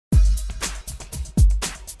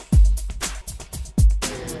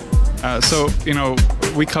So, you know,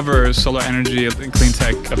 we cover solar energy and clean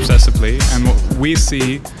tech obsessively, and what we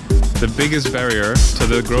see the biggest barrier to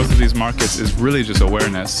the growth of these markets is really just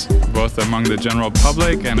awareness, both among the general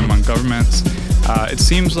public and among governments. It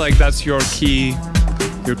seems like that's your key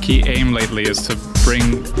aim lately, is to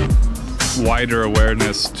bring wider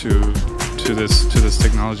awareness to this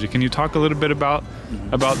technology. Can you talk a little bit about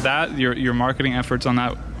that, your marketing efforts on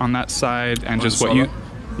that side, and just what you,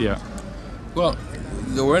 Well,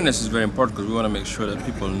 the awareness is very important because we want to make sure that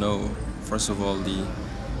people know, first of all, the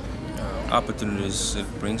opportunities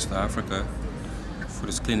it brings to Africa for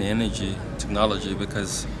this clean energy technology,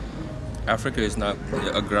 because Africa is not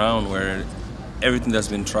a ground where everything that's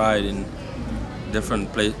been tried in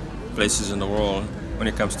different places in the world when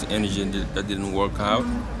it comes to energy that didn't work out.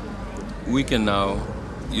 We can now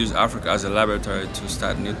use Africa as a laboratory to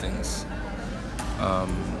start new things.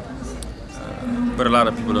 But a lot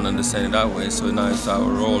of people don't understand it that way, so now it's our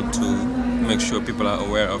role to make sure people are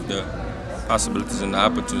aware of the possibilities and the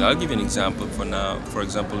opportunities. I'll give you an example for now. For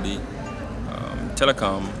example, the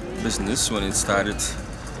telecom business, when it started,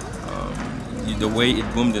 the way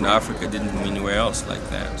it boomed in Africa didn't boom anywhere else like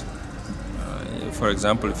that. For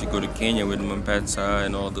example, if you go to Kenya with M-Pesa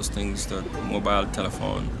and all those things, the mobile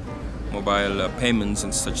telephone, mobile payments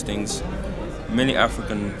and such things, many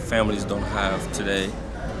African families don't have today,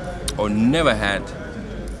 or never had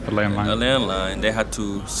a landline. They had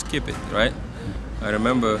to skip it, right? I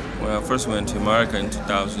remember when I first went to America in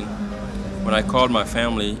 2000, when I called my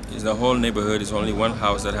family, the whole neighborhood is only one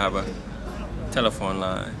house that have a telephone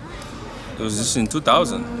line. It was just in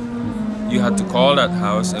 2000. You had to call that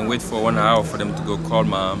house and wait for 1 hour for them to go call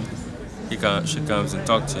mom. She comes and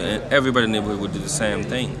talks to you, and everybody in the neighborhood would do the same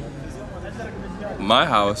thing. My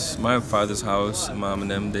house, my father's house, mom and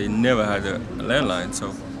them, they never had a landline.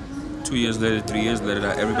 So 2 years later, 3 years later,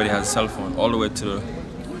 everybody has a cell phone. All the way to the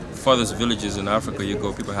farthest villages in Africa you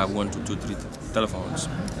go, people have 1, 2, 3 telephones,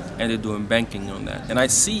 and they're doing banking on that. And I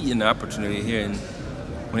see an opportunity here,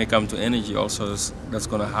 when it comes to energy also, that's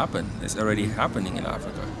going to happen. It's already happening in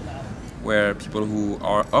Africa, where people who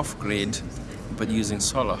are off-grid but using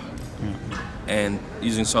solar, and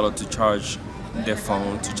using solar to charge their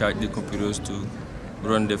phone, to charge their computers, to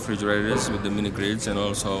run their refrigerators with the mini-grids, and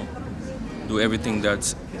also do everything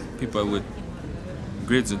that people with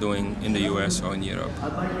grids are doing in the US or in Europe.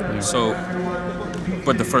 So,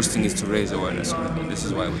 but the first thing is to raise awareness, and this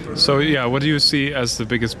is why we do it. So yeah, what do you see as the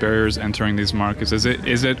biggest barriers entering these markets? Is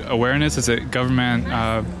it awareness? Is it government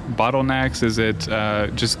bottlenecks? Is it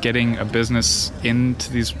just getting a business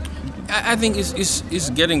into these? I think it's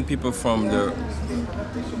getting people from the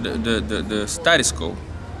status quo,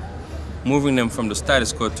 moving them from the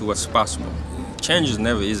status quo to what's possible. Change is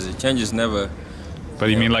never easy. Change is never. But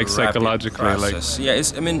you mean like psychologically, like? Yeah,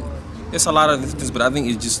 it's a lot of things, but I think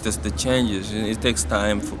it's just the changes. It takes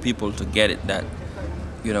time for people to get it that,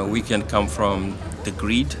 we can come from the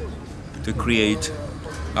grid to create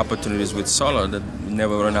opportunities with solar that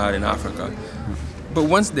never run out in Africa. But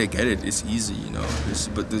once they get it, it's easy,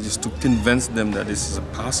 but just to convince them that this is a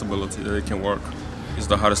possibility, that it can work, is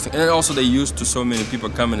the hardest thing. And also they're used to so many people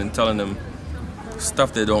coming and telling them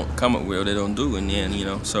stuff they don't come up with or they don't do in the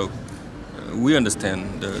end, so. We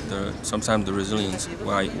understand sometimes the resilience.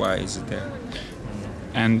 Why is it there?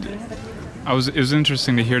 And it was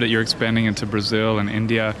interesting to hear that you're expanding into Brazil and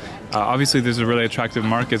India. Obviously, these are really attractive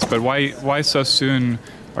markets, but why so soon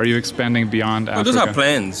are you expanding beyond Africa? Well, those are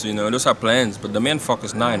plans, those are plans. But the main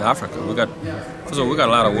focus now in Africa. We got a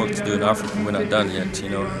lot of work to do in Africa. We're not done yet.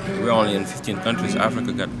 We're only in 15 countries.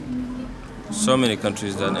 Africa got so many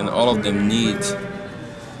countries and all of them need.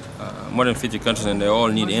 More than 50 countries, and they all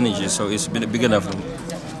need energy, so it's been big enough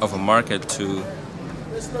of a market to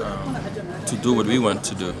do what we want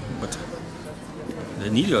to do. But the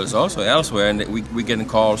need is also elsewhere, and we're getting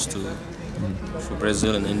calls for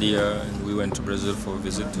Brazil and India, and we went to Brazil for a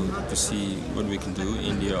visit to see what we can do.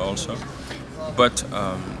 India also, but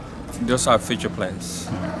those are future plans.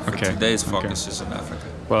 Okay. Today's focus is in Africa.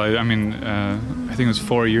 Well, I mean, I think it was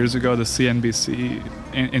 4 years ago, the CNBC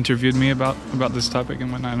interviewed me about this topic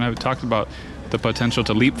and whatnot, and I talked about the potential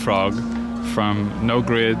to leapfrog from no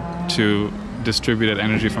grid to distributed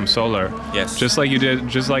energy from solar. Yes. Just like you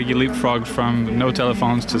leapfrogged from no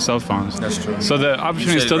telephones to cell phones. That's true. So the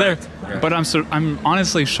opportunity is still there. Yeah. But I'm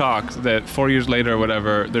honestly shocked that 4 years later or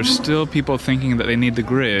whatever, there's still people thinking that they need the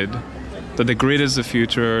grid, that the grid is the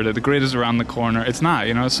future, that the grid is around the corner. It's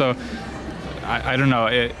not, so I don't know.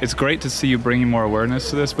 It's great to see you bringing more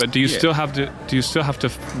awareness to this, but do you still have to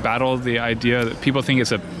battle the idea that people think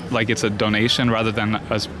it's a donation rather than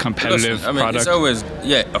a competitive product? It's always,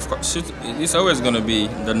 of course, it's always going to be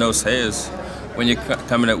the no sayers when you're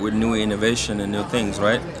coming up with new innovation and new things,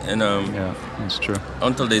 right? And yeah, that's true.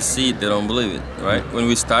 Until they see it, they don't believe it, right? When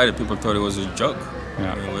we started, people thought it was a joke.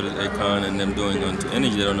 Yeah. What is Akon and them doing onto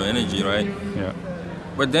energy? They don't know energy, right? Yeah.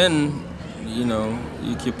 But then, you know,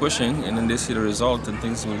 you keep pushing, and then they see the result, and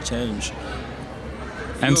things will change.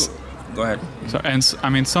 And go ahead. So, and I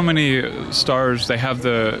mean, so many stars, they have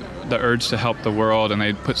the urge to help the world, and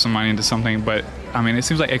they put some money into something. But I mean, it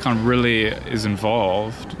seems like Akon really is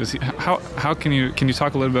involved. How can you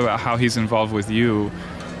talk a little bit about how he's involved with you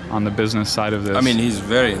on the business side of this? I mean, he's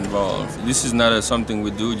very involved. This is not something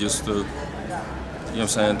we do just to, you know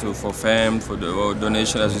what I'm saying, for fame, for the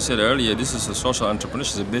donation. As you said earlier, this is a social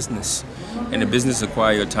entrepreneurship, it's a business. And a business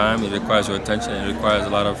requires your time, it requires your attention, it requires a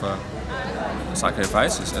lot of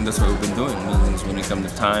sacrifices. And that's what we've been doing. Means when it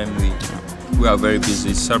comes to time, we are very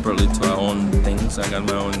busy separately to our own things. I got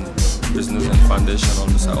my own business and foundation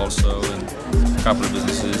on the side also, and a couple of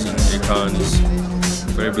businesses. And Akon is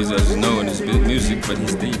very busy, as you know, in his music, but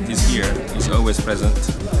he's here. He's always present.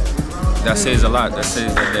 That says a lot. That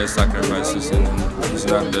says that there's sacrifices, and he's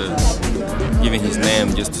not giving his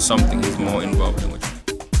name just to something. He's more involved in what